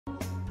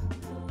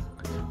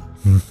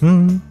Oh,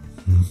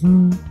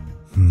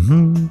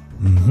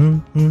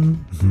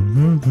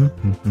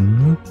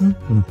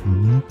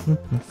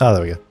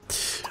 there we go.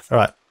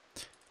 Alright.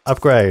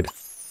 Upgrade.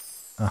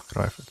 Oh,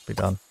 gotta wait for it to be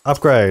done.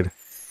 Upgrade.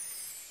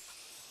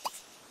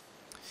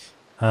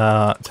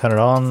 Turn it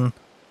on.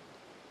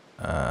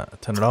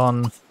 Turn it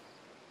on.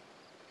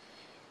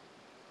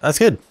 That's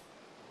good.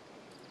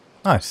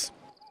 Nice.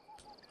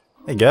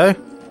 There you go.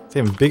 It's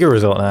an even bigger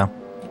resort now.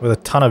 With a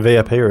ton of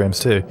VIP rooms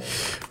too.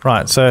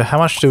 Right, so how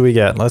much do we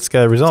get? Let's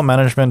go resort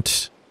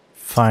management,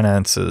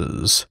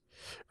 finances.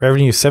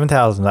 Revenue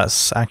 7,000.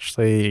 That's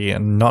actually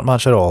not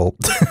much at all.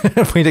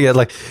 We need to get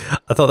like,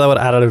 I thought that would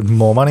add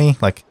more money,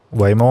 like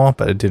way more,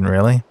 but it didn't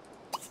really.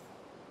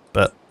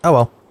 But oh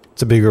well,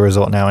 it's a bigger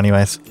resort now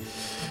anyways.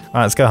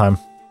 Alright, let's go home.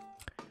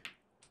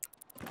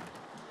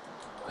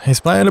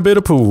 He's playing a bit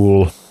of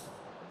pool.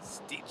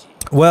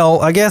 Well,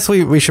 I guess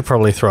we should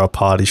probably throw a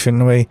party,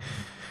 shouldn't we?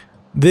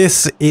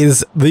 This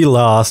is the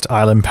last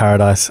Island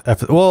Paradise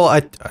episode. Well,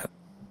 I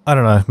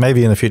don't know.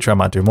 Maybe in the future I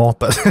might do more,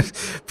 but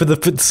for the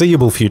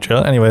foreseeable future,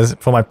 anyways,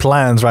 for my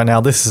plans right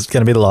now, this is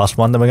going to be the last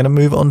one. Then we're going to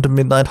move on to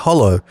Midnight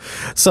Hollow.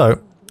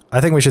 So,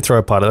 I think we should throw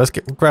a party. Let's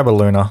grab a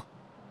Luna.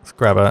 Let's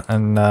grab her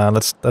and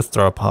let's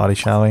throw a party,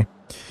 shall we?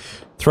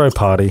 Throw a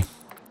party.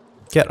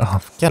 Get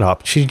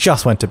up. She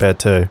just went to bed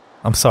too.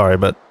 I'm sorry,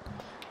 but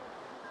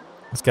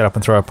let's get up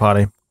and throw a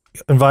party.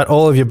 Invite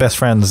all of your best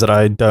friends that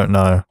I don't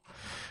know.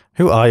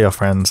 Who are your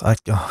friends? I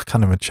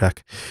can't even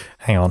check.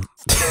 Hang on.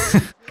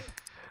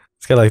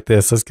 Let's go like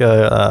this. Let's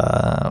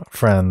go,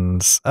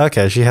 friends.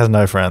 Okay, she has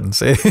no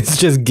friends. It's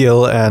just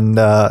Gil and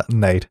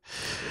Nate.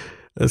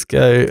 Let's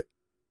go,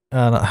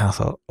 not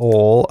household.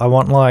 All. I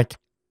want like,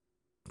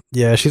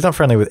 yeah, she's not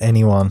friendly with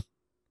anyone.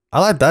 I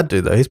like that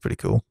dude though. He's pretty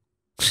cool.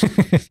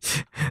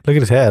 Look at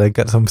his hair. They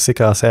got some sick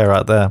ass hair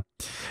right there.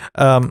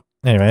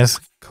 Anyways,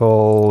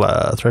 call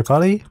throw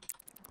party.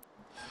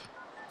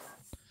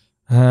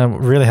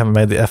 Really haven't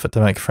made the effort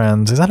to make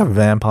friends. Is that a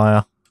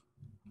vampire?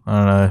 I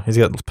don't know. He's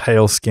got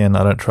pale skin.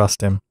 I don't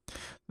trust him.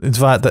 Let's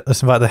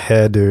invite the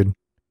hair dude.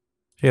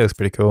 She looks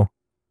pretty cool.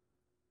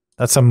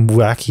 That's some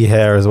wacky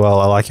hair as well.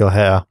 I like your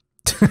hair.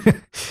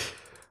 Let's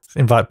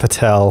invite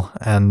Patel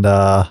and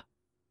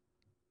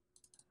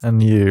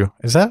you.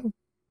 Is that?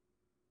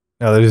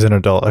 No, that is an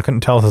adult. I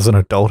couldn't tell if it was an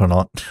adult or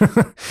not.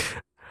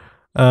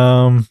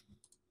 Invite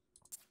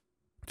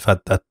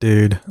that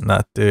dude and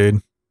that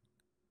dude.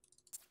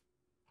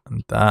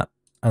 And that,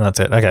 and that's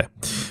it. Okay,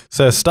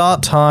 so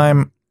start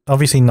time,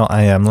 obviously not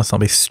AM, let's not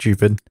be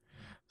stupid.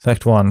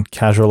 Select 1,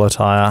 casual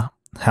attire,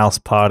 house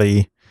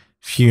party,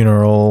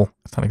 funeral,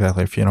 it's not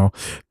exactly a funeral,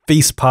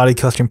 feast party,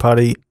 costume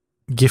party,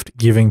 gift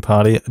giving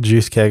party,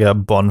 juice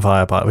kegger,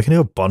 bonfire party. We can do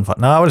a bonfire.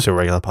 No, we'll just do a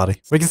regular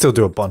party. We can still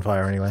do a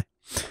bonfire anyway.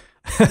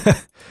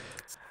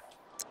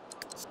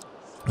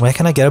 Where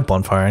can I get a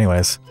bonfire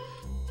anyways?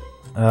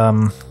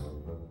 I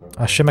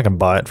assume I can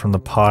buy it from the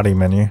party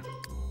menu.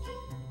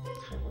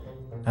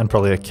 And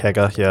probably a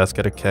kegger. Yeah, let's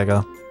get a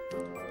kegger.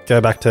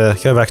 Go back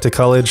to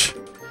college.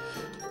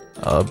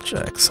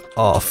 Objects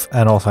off.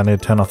 And also I need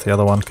to turn off the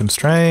other one.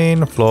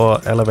 Constrain, floor,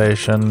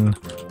 elevation,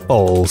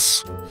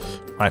 balls.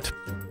 Right.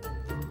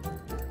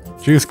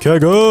 Juice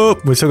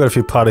kegger! We still got a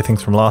few party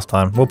things from last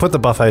time. We'll put the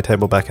buffet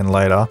table back in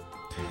later.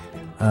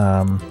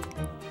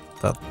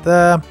 That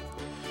there.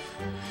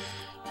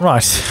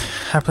 Right.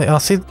 Happily. Oh,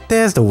 see,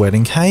 there's the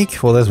wedding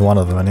cake. Well, there's one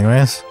of them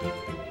anyways.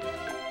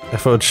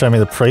 If it would show me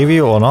the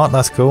preview or not,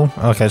 that's cool.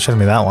 Okay, it shows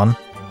me that one.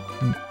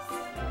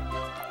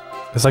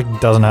 It's like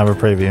doesn't have a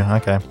preview.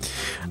 Okay.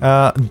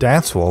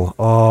 Dance wall.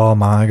 Oh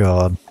my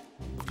god.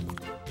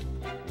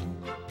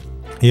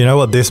 You know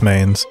what this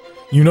means.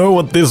 You know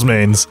what this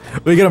means.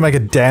 We're gonna make a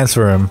dance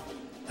room.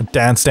 A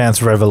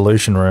dance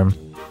revolution room.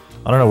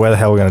 I don't know where the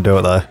hell we're gonna do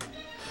it though.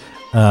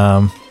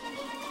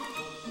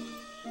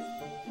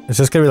 It's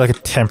just gonna be like a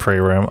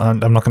temporary room.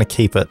 I'm not gonna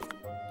keep it.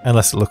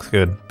 Unless it looks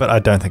good, but I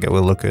don't think it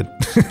will look good.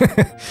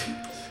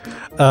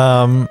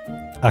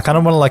 I kind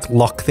of want to like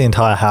lock the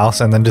entire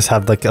house and then just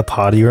have like a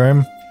party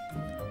room.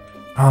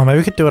 Oh, maybe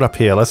we could do it up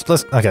here. Let's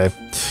okay.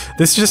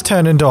 This just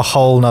turned into a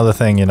whole nother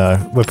thing, you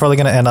know. We're probably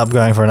going to end up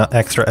going for an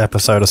extra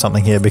episode or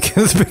something here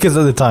because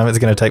of the time it's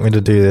going to take me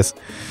to do this.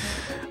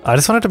 I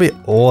just want it to be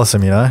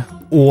awesome, you know?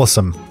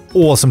 Awesome.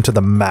 Awesome to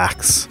the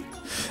max.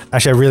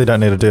 Actually, I really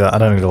don't need to do that. I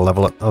don't need to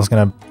level it. I was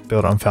going to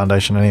build it on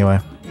foundation anyway.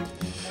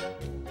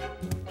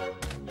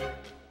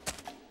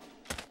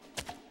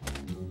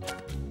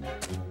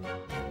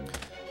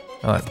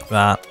 Like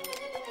that.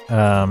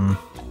 No,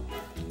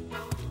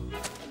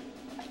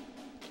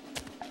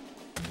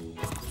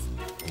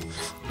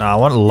 I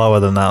want it lower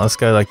than that. Let's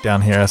go like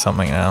down here or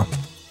something now.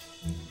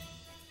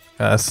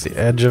 That's the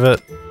edge of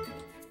it.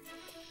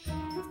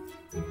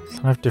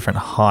 Some have different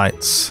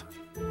heights.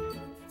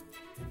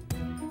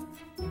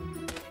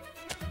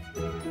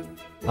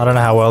 I don't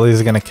know how well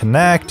these are going to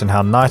connect and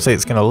how nicely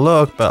it's going to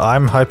look, but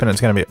I'm hoping it's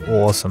going to be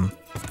awesome.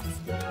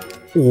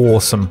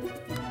 Awesome.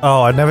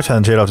 Oh, I'd never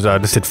turned the cheat off today. I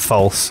just did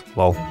false.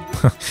 Well,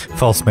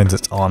 false means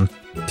it's on.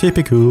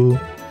 Typical.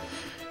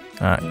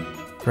 Alright,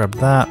 grab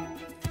that.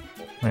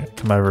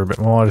 Come over a bit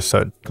more just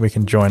so we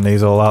can join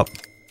these all up.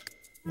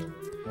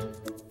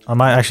 I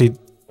might actually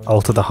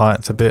alter the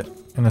heights a bit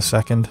in a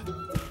second.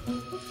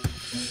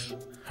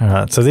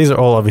 Alright, so these are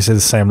all obviously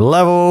the same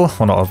level.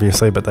 Well, not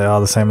obviously, but they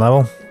are the same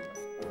level.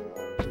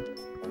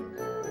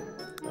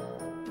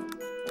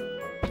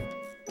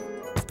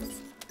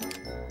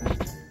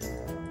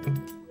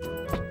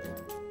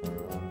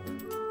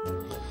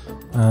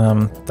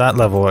 That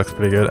level works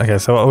pretty good. Okay,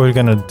 so what we're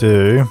gonna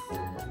do,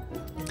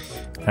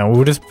 and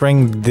we'll just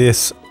bring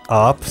this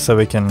up so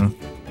we can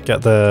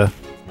get the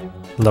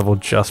level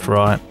just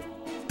right.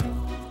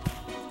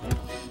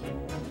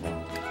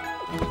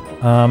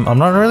 I'm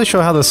not really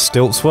sure how the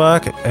stilts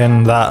work,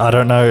 in that I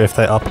don't know if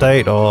they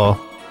update or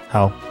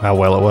how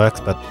well it works,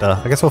 but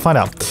I guess we'll find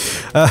out.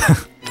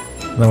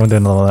 Then we'll do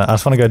another one. I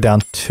just want to go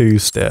down 2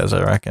 stairs,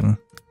 I reckon.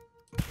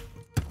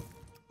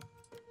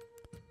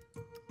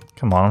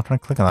 Come on, I'm trying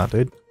to click on that,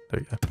 dude. There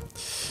we go.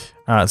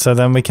 Alright, so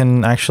then we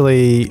can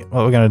actually,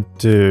 what we're going to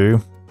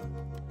do...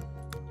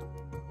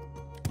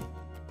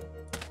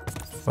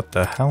 What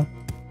the hell?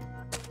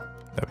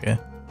 There we go.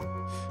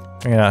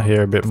 Bring it out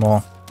here a bit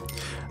more.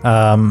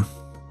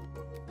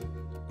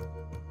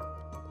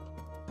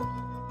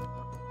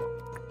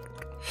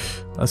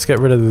 Let's get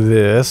rid of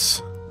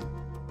this.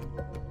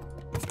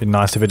 It'd be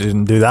nice if it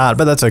didn't do that,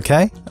 but that's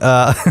okay.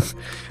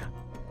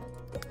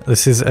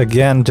 This is,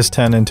 again, just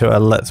turned into a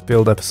Let's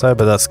Build episode,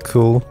 but that's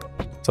cool.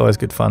 It's always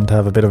good fun to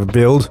have a bit of a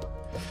build.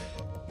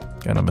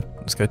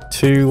 Let's go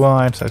 2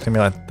 wide, so it's gonna be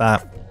like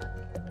that.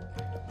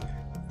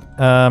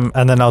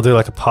 And then I'll do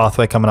like a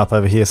pathway coming up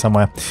over here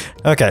somewhere.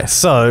 Okay,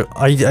 so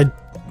I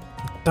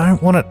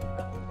don't want it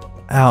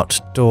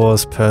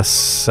outdoors per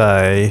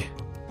se.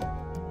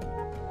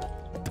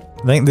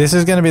 I think this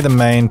is going to be the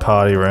main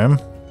party room.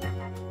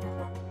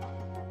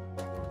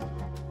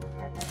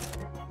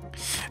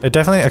 It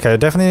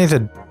definitely needs a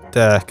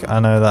deck. I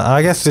know that.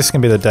 I guess this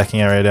can be the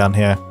decking area down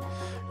here.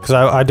 Because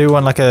I do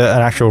want like an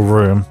actual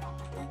room.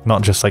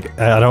 Not just like,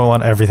 I don't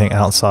want everything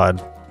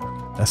outside,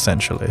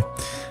 essentially.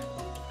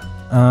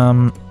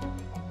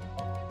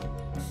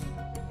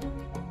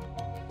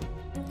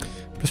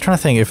 Just trying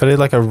to think, if I did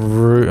like a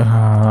room...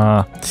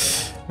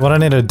 what I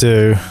need to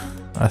do,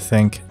 I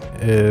think,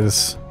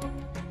 is...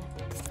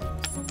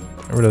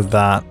 get rid of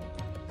that.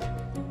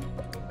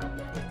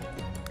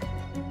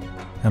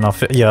 And I'll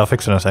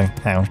fix it in a second.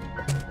 Hang on.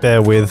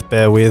 Bear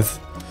with.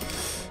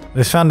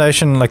 This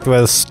foundation, like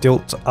where the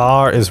stilts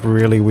are, is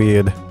really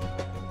weird.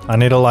 I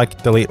need to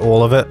like delete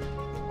all of it.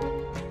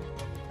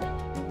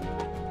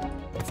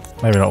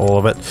 Maybe not all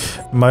of it.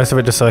 Most of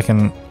it just so I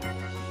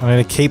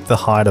need to keep the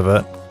height of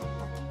it.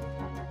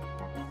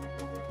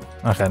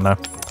 Okay, no.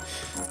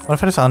 What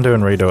if I just undo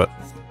and redo it?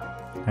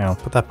 Hang on,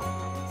 put that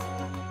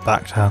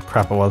back to how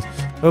crap it was.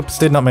 Oops,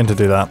 did not mean to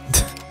do that.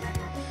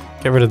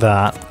 Get rid of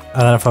that.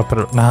 And then if I put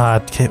it... Nah, I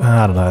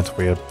don't know, it's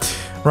weird.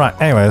 Right,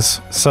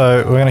 anyways,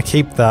 so we're going to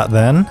keep that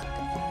then.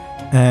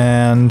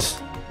 And...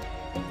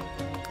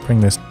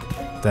 bring this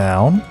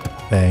down.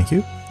 Thank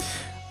you.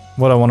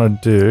 What I want to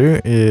do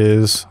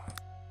is...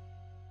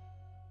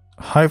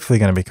 hopefully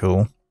going to be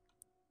cool.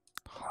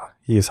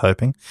 He is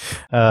hoping.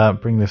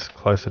 Bring this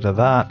closer to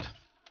that.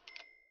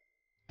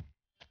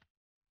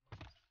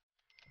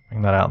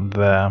 Bring that out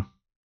there.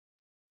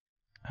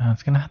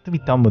 It's going to have to be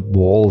done with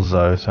walls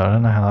though, so I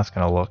don't know how that's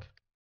going to look.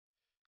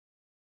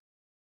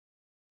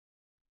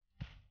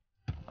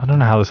 I don't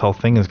know how this whole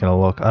thing is going to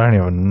look. I don't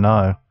even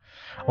know.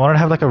 I wanted to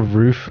have like a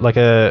roof, like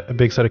a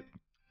big sort of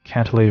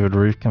cantilevered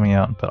roof coming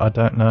out, but I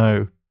don't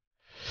know.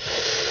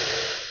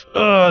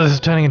 Oh, this is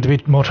turning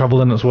into more trouble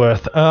than it's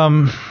worth.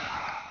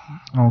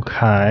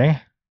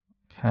 Okay.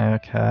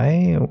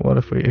 What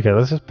if we... okay,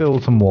 let's just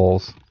build some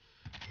walls.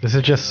 This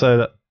is just so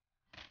that...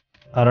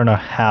 I don't know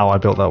how I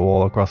built that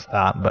wall across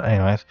that, but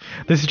anyways.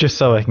 This is just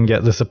so I can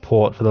get the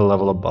support for the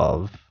level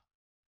above.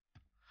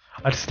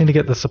 I just need to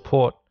get the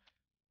support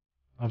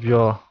of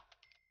your...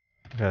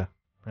 okay,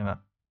 bring that.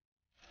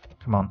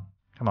 Come on.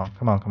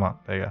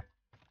 There you go.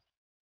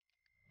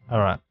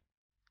 Alright.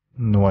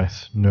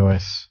 Nice.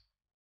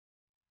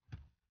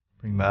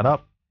 Bring that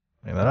up.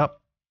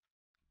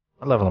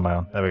 What level am I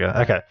on? There we go.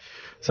 Okay.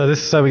 So this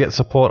is so we get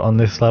support on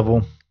this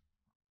level.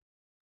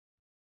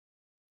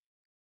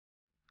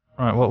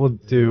 Alright, what we'll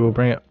do, we'll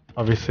bring it,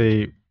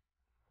 obviously,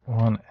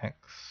 1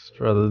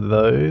 extra of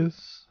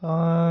those.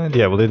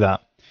 Yeah, we'll do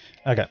that.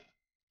 Okay.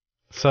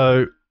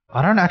 So,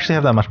 I don't actually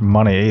have that much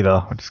money either,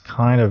 which is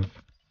kind of...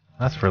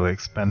 that's really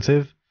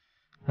expensive.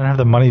 I don't have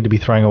the money to be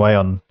throwing away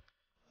on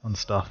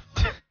stuff.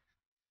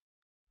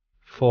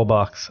 $4,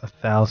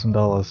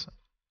 $1,000.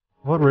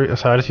 What roof?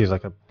 So I just used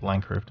like a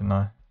blank roof, didn't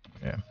I?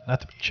 Yeah,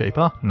 that's a bit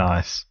cheaper.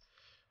 Nice.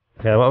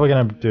 Okay, what we're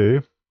gonna do...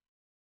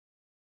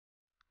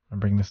 I'm gonna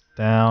bring this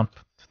down,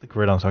 put the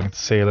grid on so I can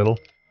see a little.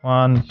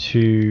 1,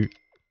 2,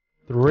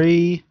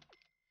 3,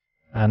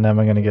 and then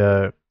we're gonna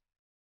go...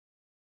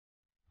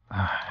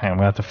 hang on,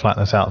 we have to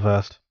flatten this out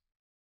first.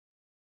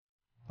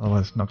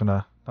 Otherwise, it's not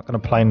gonna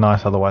play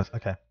nice. Otherwise,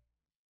 okay.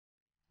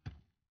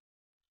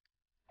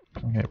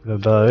 Get rid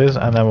of those,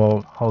 and then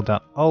we'll hold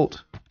down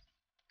Alt.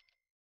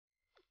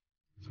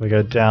 we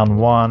go down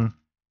 1.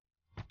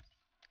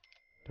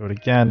 Do it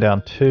again,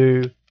 down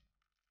 2.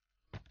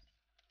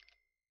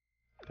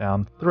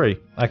 Down 3.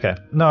 Okay.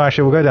 No,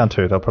 actually, we'll go down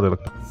 2. They'll probably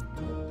look...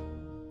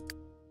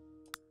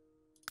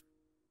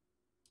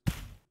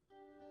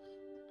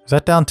 Is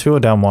that down 2 or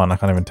down 1? I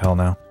can't even tell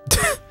now.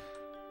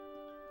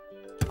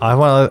 I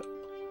want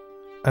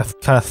a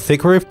kind of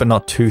thick roof, but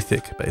not too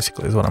thick,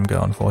 basically, is what I'm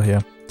going for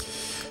here.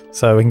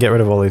 So we can get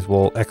rid of all these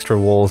extra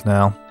walls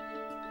now.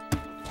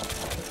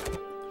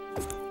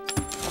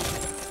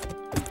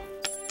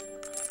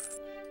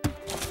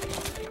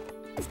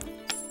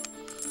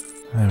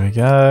 There we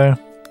go.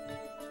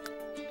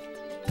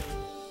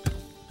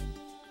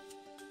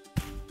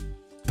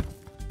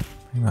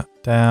 Bring that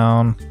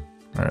down.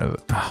 Where is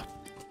it?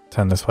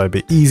 Turn this way a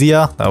bit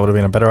easier. That would have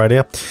been a better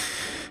idea.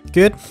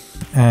 Good.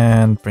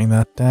 And bring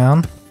that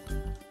down.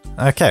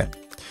 Okay.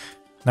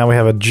 Now we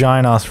have a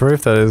giant ass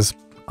roof that is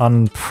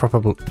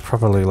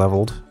properly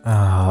leveled.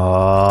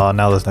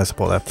 Now there's no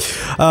support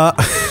there.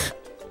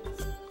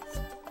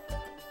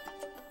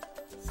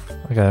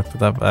 Okay, put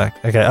that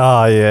back. Okay,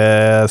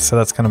 yeah, so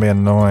that's going to be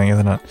annoying,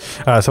 isn't it?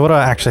 Alright, so what do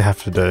I actually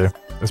have to do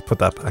is put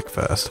that back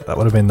first. That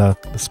would have been the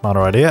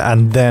smarter idea,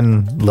 and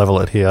then level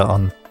it here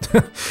on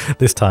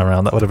this time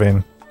around. That would have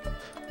been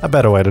a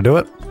better way to do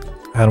it,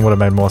 and would have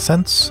made more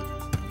sense.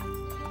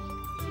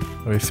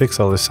 We fix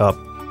all this up.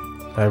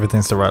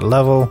 Everything's the right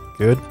level.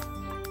 Good.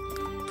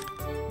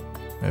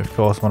 We of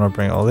course want to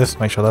bring all this,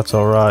 make sure that's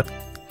alright.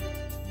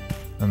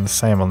 And the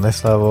same on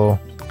this level.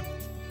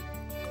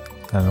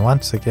 And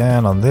once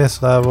again on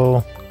this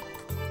level.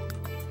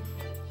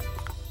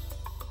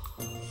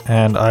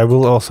 And I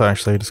will also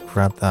actually just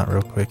grab that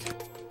real quick.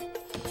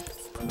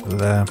 Put it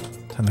there.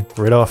 Turn the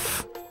grid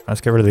off. Let's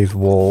get rid of these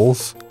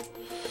walls.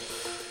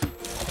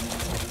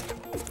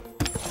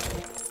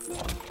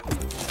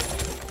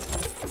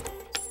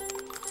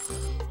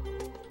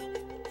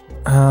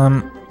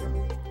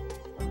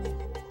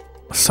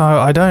 So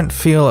I don't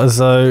feel as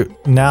though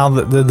now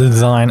that the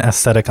design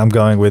aesthetic I'm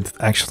going with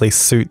actually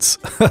suits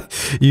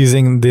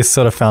using this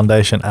sort of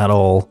foundation at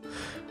all.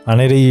 I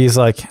need to use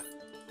like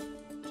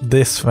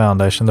this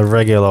foundation, the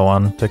regular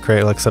one, to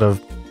create like sort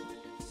of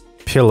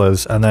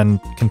pillars and then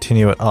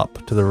continue it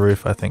up to the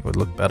roof. I think would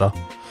look better.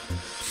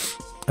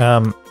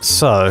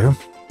 So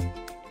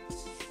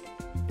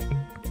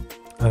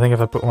I think if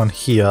I put one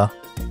here.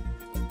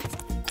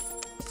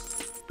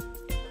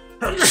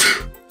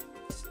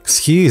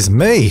 Excuse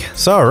me,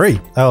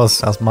 sorry, that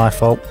was my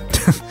fault.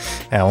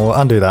 Yeah, we'll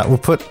undo that. We'll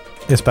put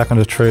this back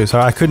onto true.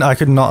 Sorry, I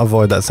could not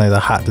avoid that saying I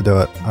had to do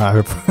it.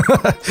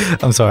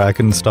 I'm sorry, I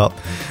couldn't stop.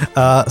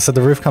 So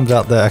the roof comes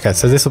out there. Okay,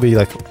 so this will be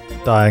like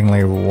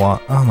diagonally one.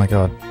 Oh my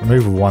god,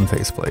 remove one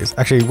piece, please.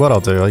 Actually, what I'll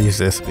do, I'll use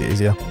this to be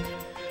easier.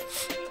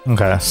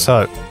 Okay,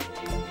 so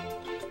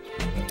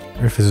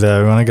roof is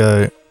there. We want to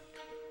go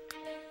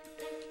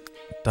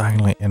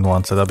diagonally in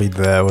one, so that'll be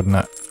there, wouldn't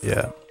it?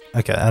 Yeah.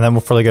 Okay, and then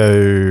we'll probably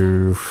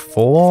go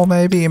 4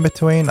 maybe in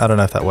between. I don't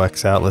know if that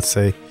works out. Let's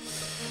see.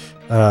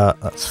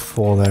 That's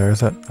 4 there,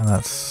 is it? And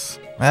that's...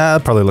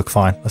 it'll probably look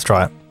fine. Let's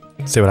try it.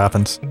 See what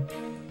happens.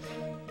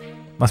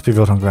 Must be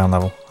built on ground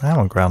level. I am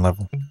on ground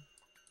level.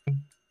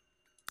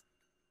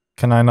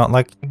 Can I not,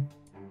 like...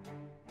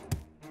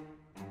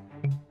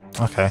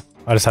 Okay.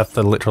 I just have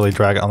to literally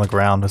drag it on the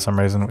ground for some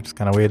reason, which is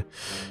kind of weird.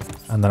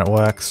 And then it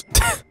works.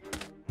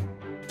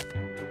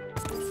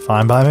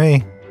 Fine by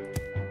me.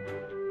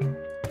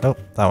 Oh,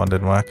 that one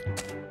didn't work.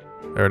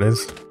 There it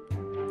is.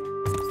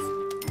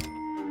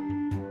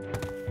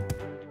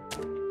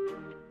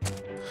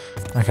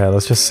 Okay,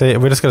 let's just see.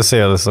 We're just gonna see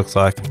how this looks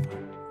like.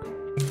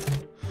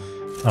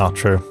 Oh,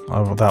 true.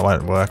 Oh, that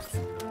won't work.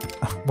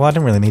 Well, I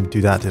didn't really need to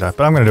do that, did I?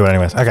 But I'm gonna do it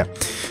anyways. Okay.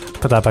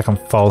 Put that back on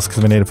false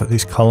because we need to put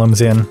these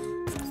columns in.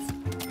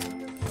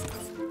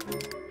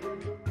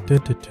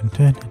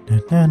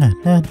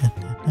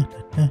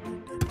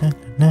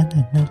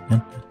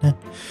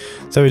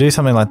 So we do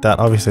something like that.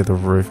 Obviously the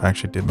roof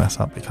actually did mess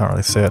up. You can't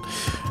really see it.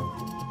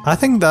 I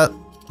think that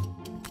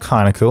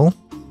kind of cool.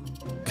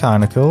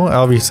 Kind of cool.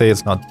 Obviously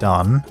it's not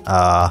done.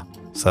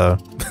 So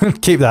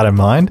keep that in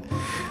mind.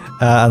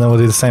 And then we'll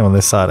do the same on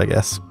this side, I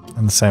guess.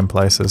 In the same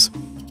places.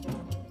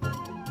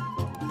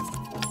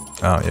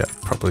 Oh yeah,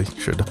 probably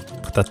should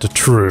put that to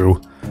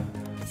true.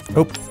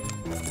 Oh,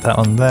 that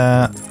one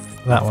there.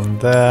 That one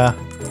there.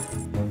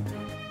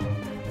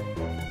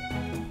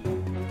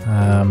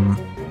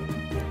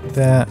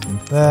 There and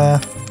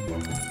there.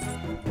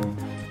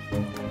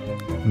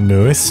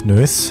 Nice,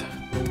 nice.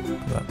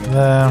 That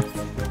there.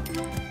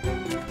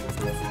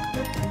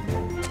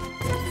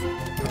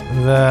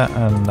 There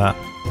and that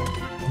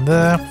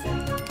there.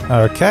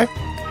 Okay.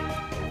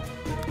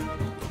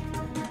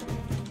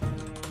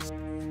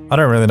 I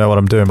don't really know what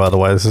I'm doing, by the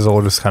way. This is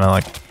all just kind of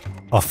like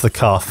off the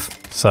cuff.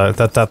 So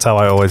that's how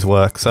I always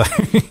work. So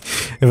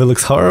if it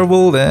looks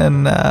horrible,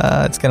 then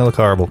it's gonna look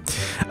horrible.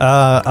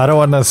 I don't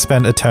want to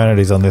spend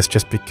eternities on this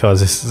just because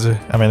this is.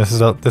 I mean, this is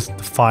the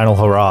final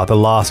hurrah, the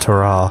last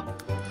hurrah,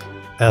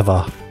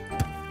 ever.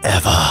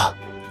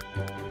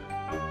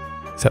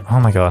 So, oh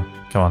my god,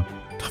 come on,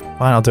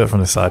 fine, I'll do it from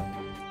this side.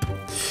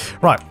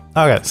 Right,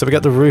 okay, so we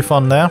got the roof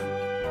on now.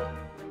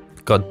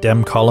 Got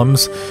dem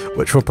columns,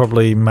 which will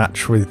probably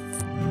match with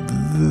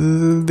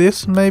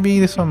this, maybe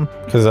this one,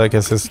 because I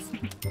guess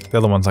the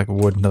other one's like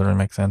wood, doesn't really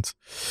make sense.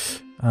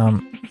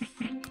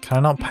 Can I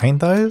not paint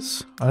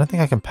those? I don't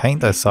think I can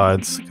paint those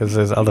sides because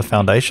there's other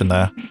foundation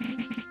there,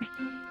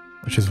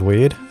 which is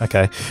weird.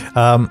 Okay,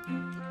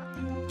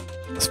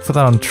 let's put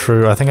that on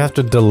true. I think I have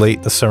to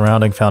delete the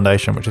surrounding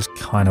foundation, which is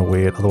kind of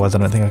weird. Otherwise, I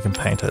don't think I can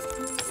paint it.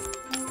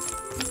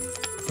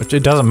 Which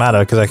it doesn't matter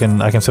because I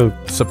can still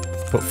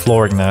put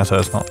flooring there, so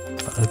it's not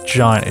a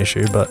giant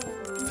issue, but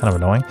kind of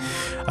annoying.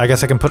 I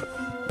guess I can put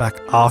back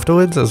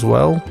afterwards as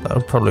well. That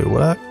would probably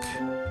work.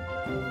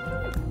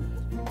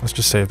 Let's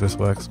just see if this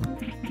works.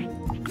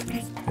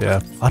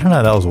 Yeah, I don't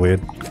know, that was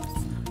weird.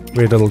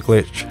 Weird little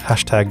glitch.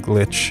 Hashtag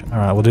glitch.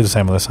 Alright, we'll do the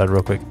same on this side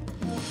real quick.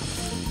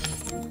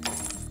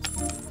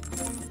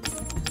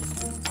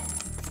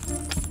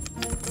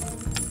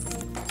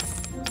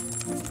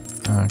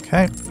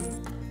 Okay.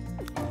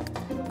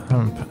 I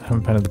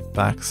haven't painted the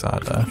back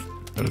side though.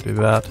 Gotta do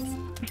that.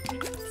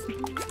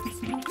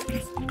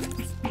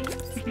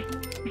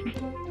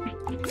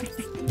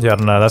 Yeah, I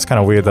don't know, that's kind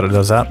of weird that it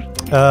does that.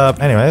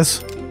 Anyways.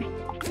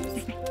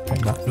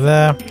 Paint that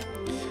there.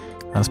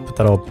 Let's put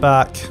that all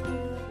back.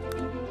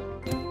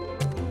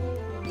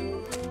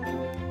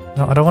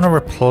 No, I don't want to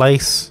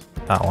replace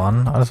that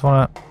one. I just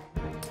want to...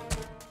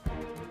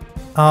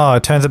 Oh,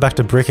 it turns it back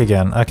to brick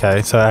again.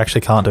 Okay, so I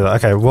actually can't do that.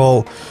 Okay,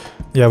 well...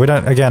 Yeah, we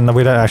don't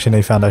actually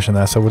need foundation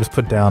there, so we'll just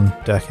put down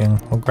decking.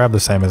 We'll grab the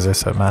same as this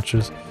so it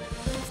matches.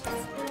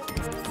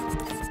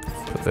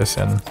 Put this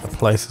in the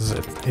places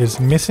it is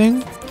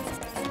missing.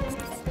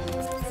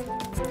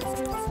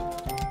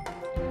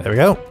 There we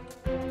go.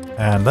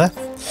 And there.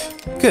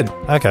 Good.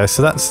 Okay,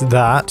 so that's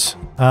that.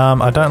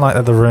 I don't like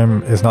that the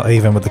room is not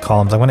even with the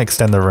columns. I'm going to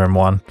extend the room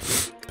one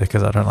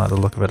because I don't like the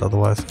look of it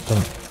otherwise.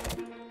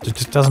 It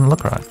just doesn't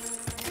look right.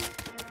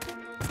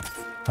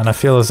 And I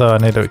feel as though I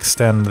need to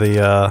extend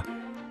the...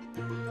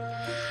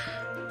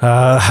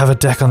 have a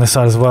deck on this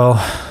side as well.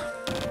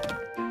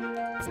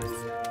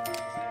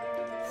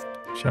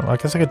 I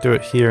guess I could do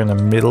it here in the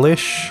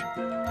middle-ish.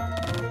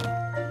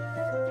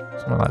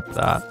 Something like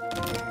that.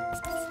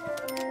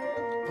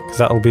 Because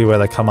that will be where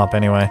they come up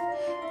anyway.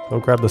 So we'll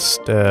grab the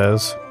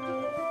stairs.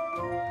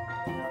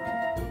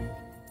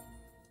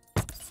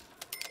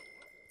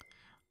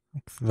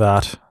 Like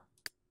that.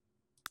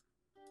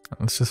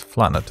 Let's just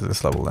flatten it to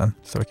this level then,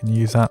 so we can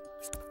use that.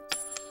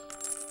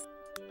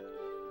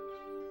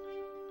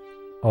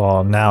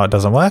 Oh, now it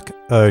doesn't work.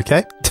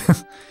 Okay.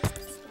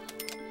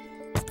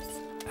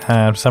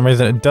 And for some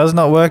reason it does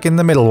not work in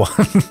the middle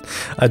one.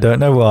 I don't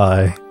know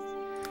why.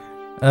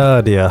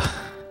 Oh dear.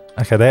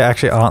 Okay, they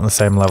actually aren't the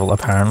same level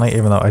apparently,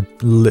 even though I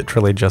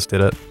literally just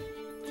did it.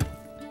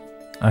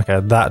 Okay,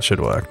 that should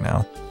work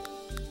now.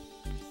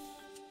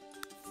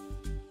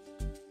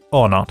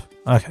 Or not.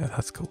 Okay,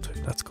 that's cool too.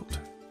 That's cool too.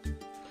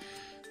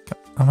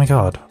 Oh my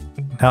god.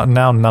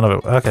 Now none of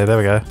it. Okay, there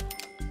we go.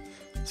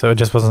 So it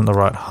just wasn't the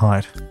right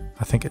height.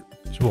 I think it...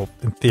 Well,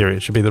 in theory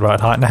it should be the right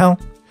height now.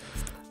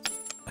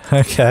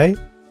 Okay.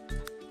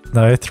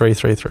 No, 3,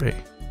 3, 3.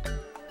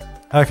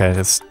 Okay,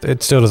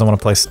 it still doesn't want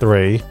to place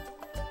 3.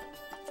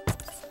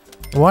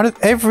 Why did...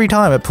 Every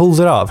time it pulls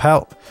it up.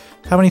 How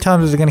many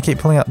times is it going to keep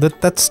pulling up?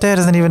 That stair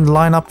doesn't even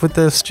line up with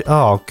this...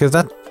 Oh, because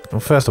that...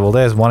 Well, first of all,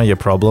 there's one of your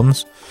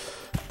problems.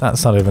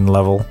 That's not even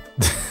level.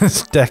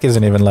 This deck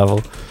isn't even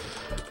level.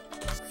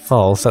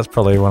 False, that's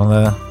probably one of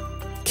the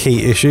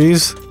key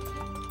issues.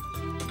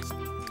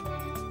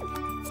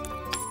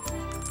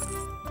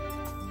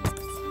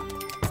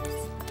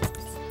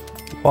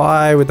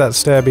 Why would that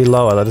stair be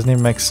lower? That doesn't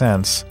even make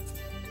sense.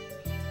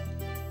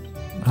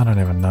 I don't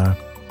even know.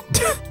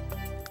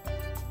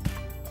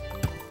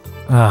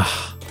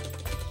 Ah,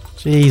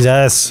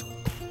 Jesus.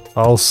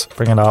 False,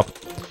 bring it up.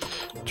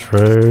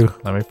 True,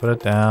 let me put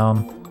it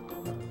down.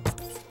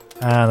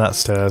 And that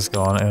stair's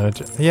gone.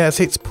 Yeah,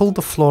 see, it's pulled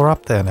the floor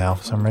up there now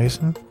for some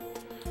reason.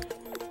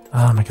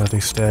 Oh my god,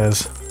 these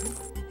stairs.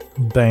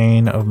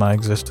 Bane of my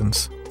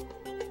existence.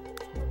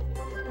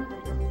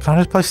 Can't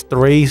I just place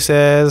 3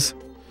 stairs?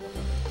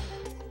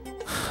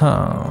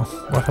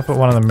 Oh, what if I put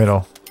one in the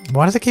middle?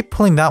 Why does it keep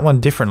pulling that one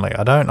differently?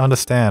 I don't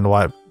understand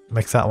why it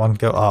makes that one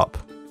go up.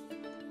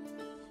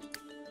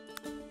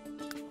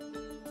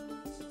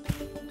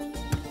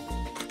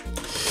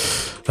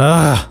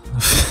 Ah.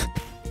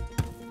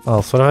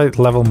 Well, so I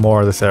level more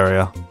of this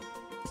area.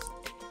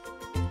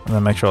 And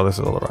then make sure this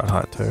is all the right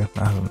height too.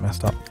 That hasn't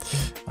messed up.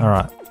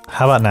 Alright,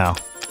 how about now?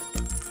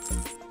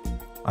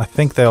 I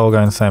think they all go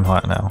in the same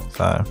height now,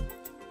 so...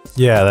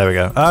 Yeah, there we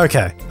go.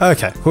 Okay,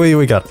 okay,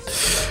 we got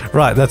it.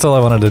 Right, that's all I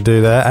wanted to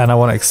do there, and I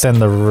want to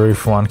extend the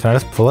roof one. Can I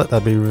just pull it?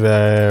 That'd be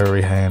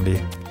very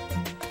handy.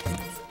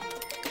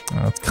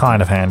 It's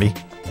kind of handy.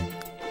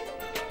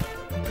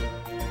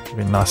 It'd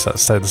be nice that it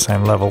stayed the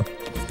same level.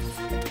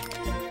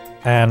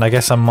 And I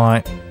guess I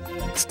might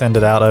extend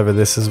it out over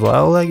this as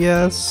well, I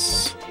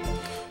guess.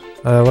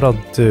 What I'll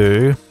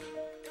do...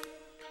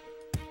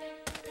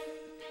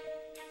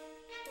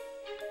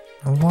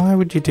 Why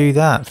would you do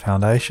that,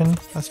 Foundation?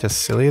 That's just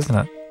silly, isn't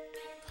it?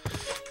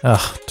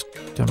 Ugh,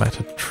 go back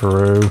to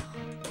true.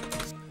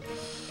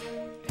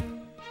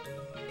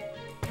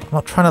 I'm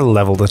not trying to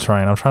level the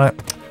terrain, I'm trying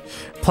to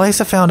place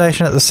a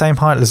foundation at the same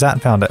height as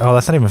that foundation. Oh,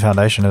 that's not even a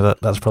foundation, is it?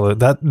 That's probably...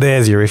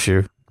 there's your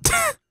issue.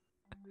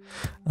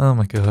 Oh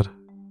my god.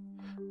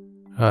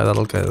 Alright,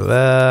 that'll go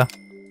there.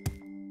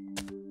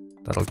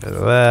 That'll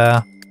go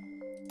there.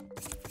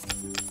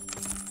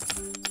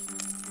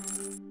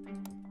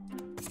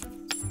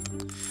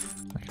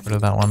 Get rid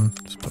of that one.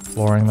 Just put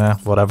flooring there.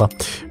 Whatever.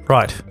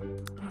 Right.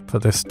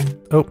 Put this...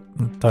 Oh,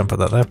 don't put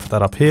that there. Put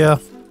that up here.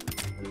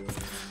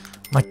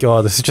 My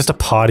god, this is just a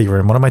party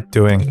room. What am I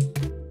doing?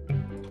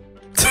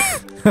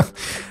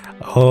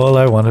 All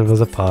I wanted was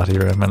a party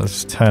room and it's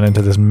just turned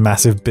into this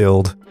massive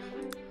build.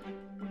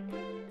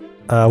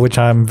 Which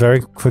I'm very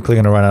quickly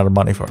going to run out of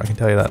money for, I can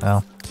tell you that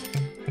now.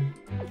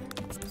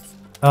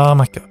 Oh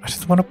my god, I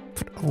just want to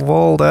put a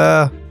wall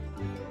there.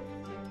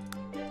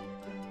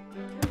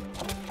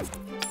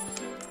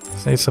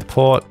 Just need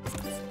support.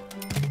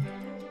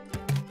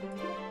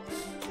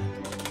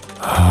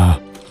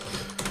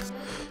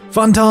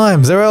 Fun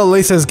times! There are at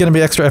least there's going to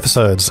be extra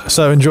episodes,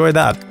 so enjoy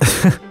that.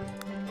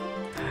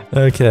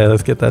 Okay,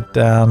 let's get that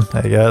down.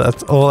 There you go,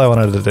 that's all I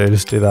wanted to do,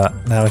 just do that.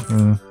 Now I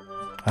can...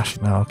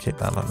 Actually, no, I'll keep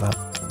that like that.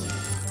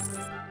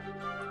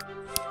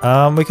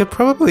 We could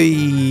probably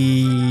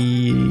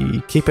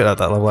keep it at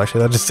that level,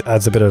 actually. That just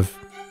adds a bit of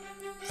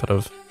sort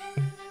of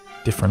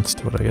difference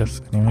to it, I guess.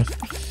 Anyways.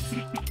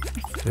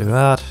 Do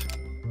that.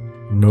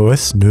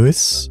 Nice,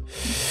 nice.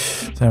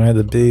 So we have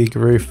the big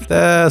roof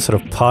there,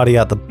 sort of party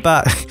at the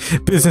back.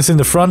 Business in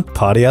the front,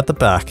 party at the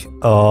back.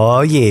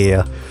 Oh,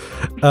 yeah.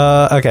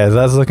 Okay, so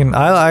that's looking...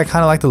 I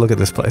kind of like the look at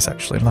this place,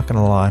 actually. I'm not going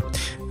to lie.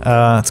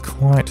 It's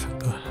quite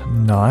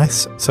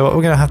nice. So what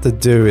we're going to have to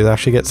do is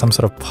actually get some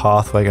sort of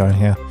pathway going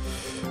here.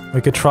 We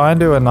could try and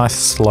do a nice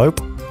slope,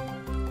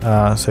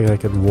 so they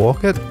could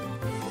walk it.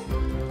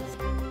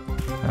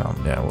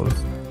 Yeah,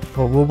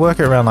 we'll work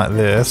it around like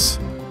this.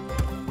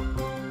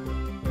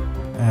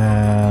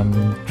 And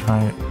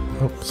try...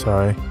 Oops,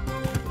 sorry. It's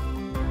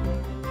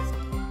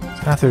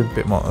gonna have to be a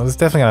bit more... There's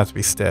definitely gonna have to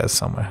be stairs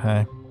somewhere,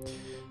 hey?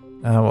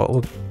 What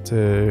we'll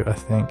do, I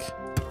think...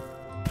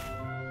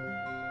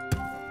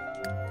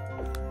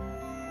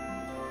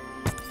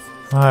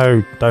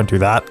 No, don't do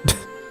that.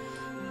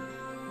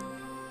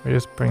 We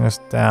just bring this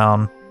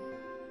down.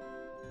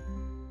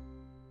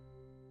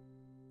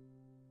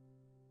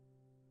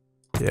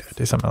 Yeah,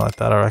 do something like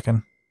that, I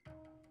reckon.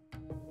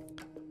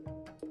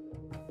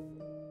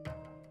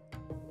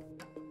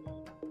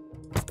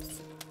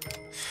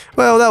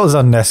 Well, that was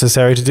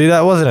unnecessary to do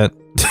that, wasn't it?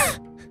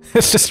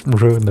 It's just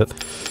ruined it.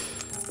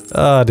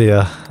 Oh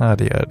dear, oh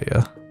dear, oh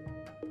dear.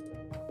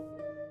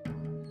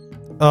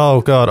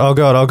 Oh god, oh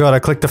god, oh god, I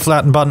clicked the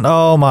flatten button.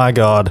 Oh my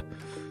god.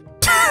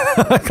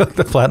 I clicked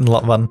the flatten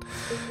lot button.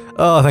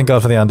 Oh, thank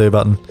god for the undo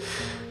button.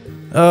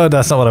 Oh,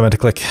 that's not what I meant to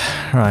click.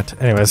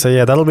 Right, anyway, so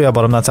yeah, that'll be our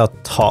bottom. That's our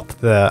top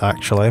there,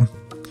 actually. We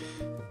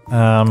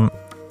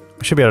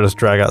should be able to just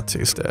drag out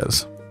 2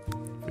 stairs.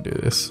 If we do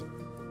this.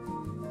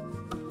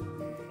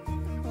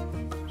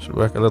 Should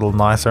work a little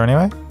nicer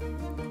anyway.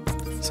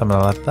 Something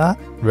like that.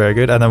 Very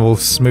good. And then we'll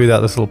smooth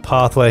out this little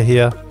pathway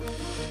here.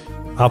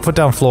 I'll put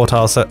down floor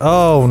tiles so...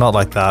 Oh, not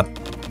like that.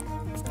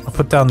 I'll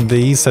put down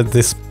these so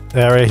this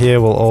area here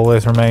will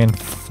always remain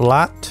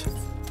flat.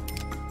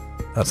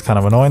 That's kind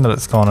of annoying that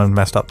it's gone and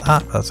messed up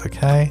that. That's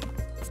okay.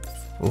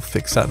 We'll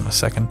fix that in a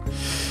second.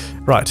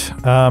 Right.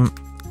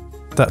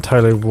 That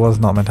totally was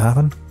not meant to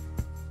happen.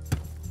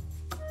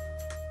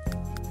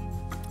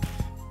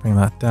 Bring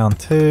that down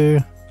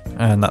too.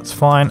 And that's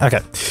fine. Okay.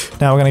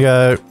 Now we're going to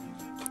go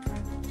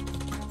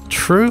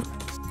true.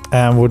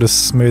 And we'll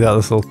just smooth out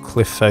this little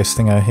cliff face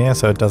thing over here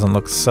so it doesn't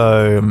look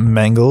so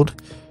mangled.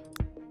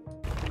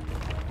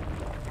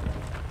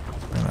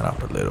 Bring that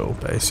up a little,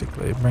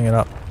 basically. Bring it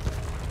up.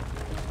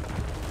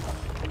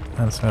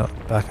 And smooth out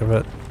the back of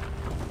it.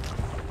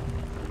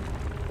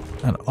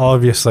 And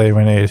obviously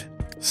we need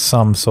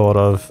some sort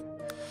of...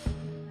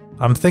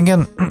 I'm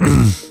thinking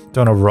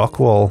doing a rock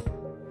wall.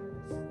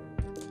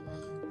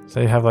 So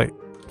you have like...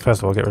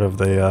 First of all, get rid of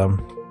the...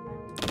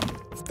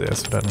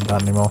 this, we don't need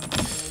that anymore.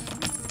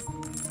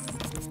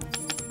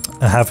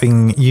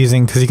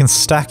 Using, because you can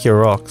stack your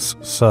rocks,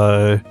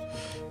 so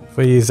if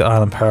we use the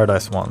Island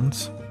Paradise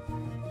ones,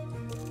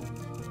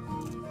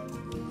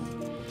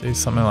 do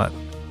something like,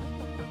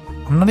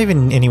 I'm not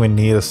even anywhere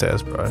near the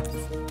stairs, bro.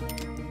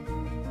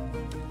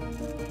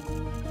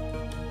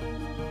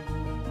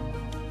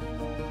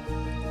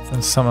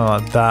 And something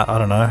like that, I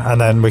don't know,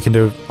 and then we can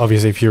do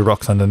obviously a few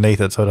rocks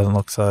underneath it so it doesn't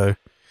look so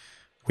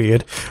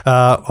weird.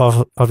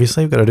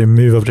 Obviously we've got to do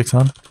move objects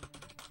on.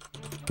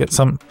 Get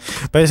some,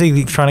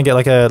 basically trying to get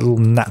like a little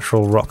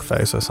natural rock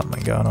face or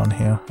something going on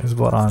here is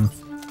what I'm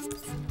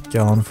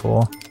going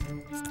for.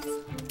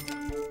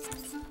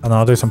 And then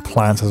I'll do some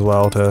plants as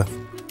well to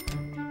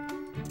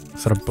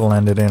sort of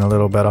blend it in a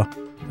little better.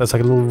 That's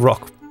like a little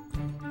rock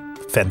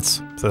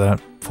fence so they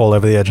don't fall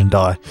over the edge and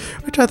die,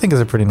 which I think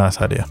is a pretty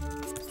nice idea.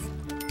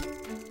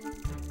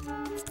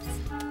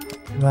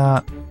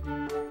 that.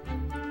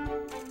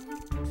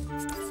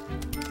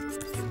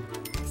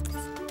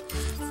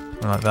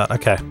 Like that.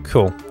 Okay,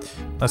 cool.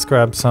 Let's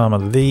grab some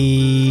of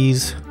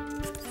these.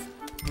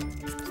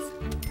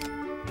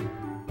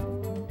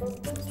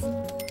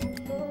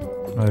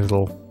 Those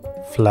little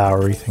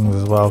flowery things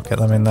as well. Get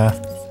them in there.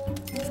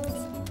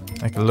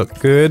 Make it look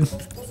good.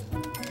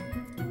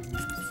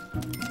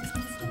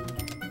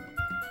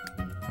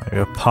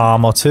 Maybe a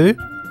palm or two.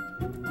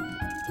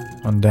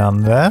 One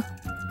down there.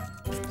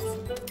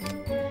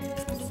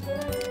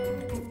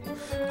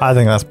 I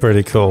think that's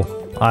pretty cool.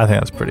 I think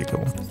that's pretty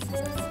cool.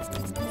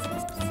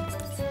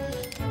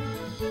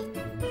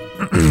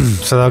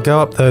 So they'll go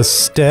up those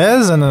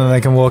stairs and then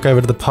they can walk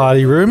over to the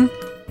party room.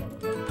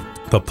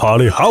 The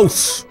party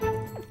house!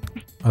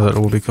 As it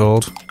will be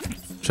called.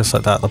 Just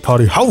like that, the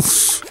party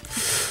house!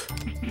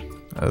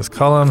 There's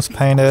columns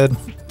painted.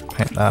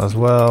 Paint that as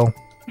well.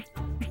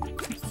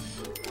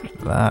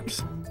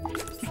 That.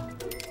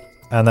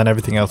 And then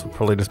everything else will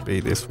probably just be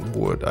this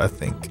wood, I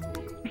think.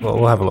 Well,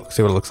 we'll have a look,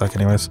 see what it looks like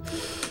anyways.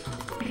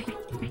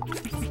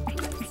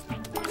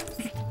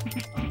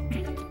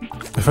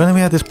 If only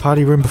we had this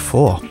party room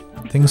before.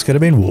 Things could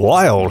have been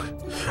wild.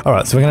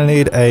 Alright, so we're going to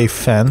need a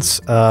fence.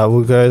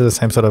 We'll go to the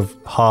same sort of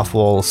half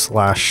wall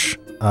slash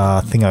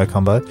thingo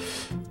combo.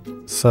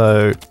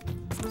 So,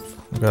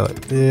 we'll go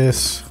like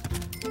this.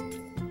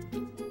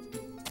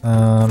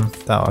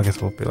 That I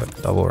guess will be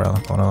like double around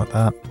the corner like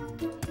that.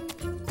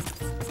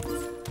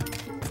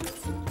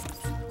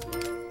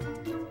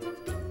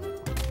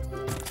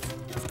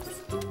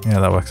 Yeah,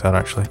 that works out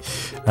actually.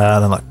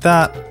 Then like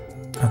that.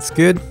 That's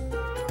good.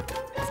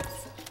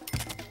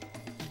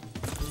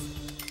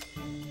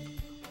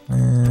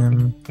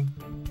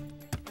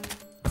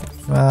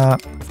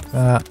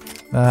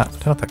 That.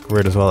 Turn off that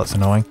grid as well, that's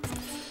annoying.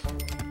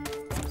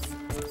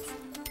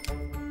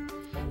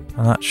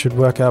 And that should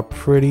work out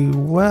pretty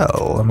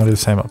well. I'm gonna do the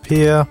same up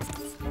here.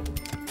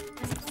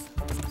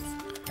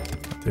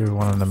 Do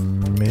one in the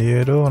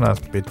middle, and that's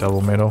a bit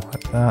double middle,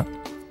 like that.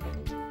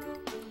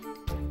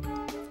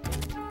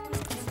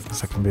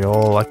 Guess that can be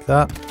all like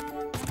that.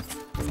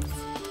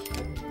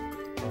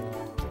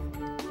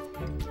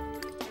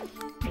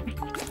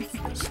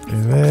 Let's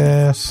do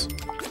this.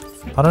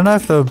 I don't know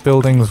if the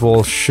building's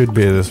wall should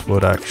be this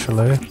wood,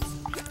 actually.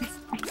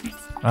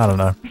 I don't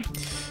know.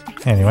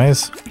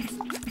 Anyways.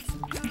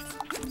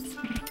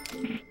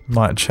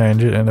 Might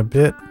change it in a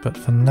bit, but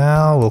for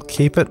now, we'll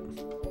keep it.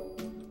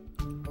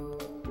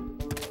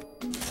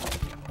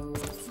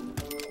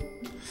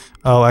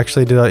 Oh,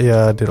 actually,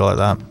 yeah, I did it like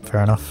that.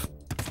 Fair enough.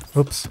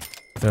 Oops.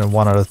 Doing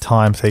one at a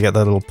time, so you get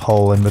that little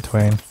pole in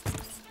between.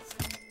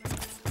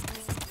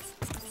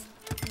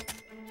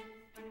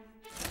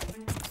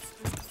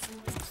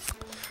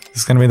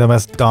 This is going to be the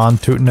most darn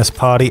tootinest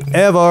party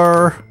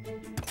ever!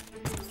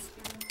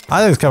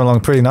 I think it's coming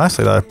along pretty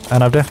nicely though,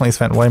 and I've definitely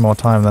spent way more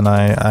time than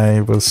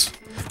I was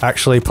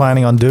actually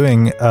planning on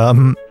doing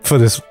for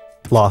this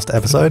last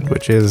episode,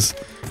 which is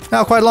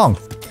now quite long.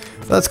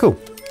 But that's cool.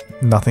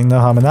 No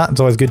harm in that. It's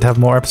always good to have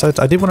more episodes.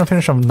 I did want to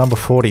finish on number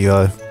 40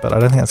 though, but I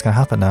don't think that's going to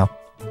happen now.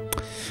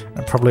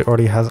 It probably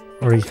already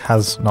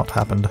has not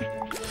happened.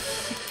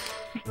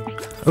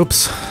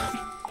 Oops.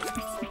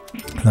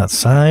 That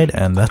side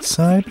and that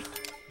side.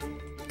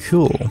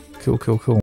 Cool.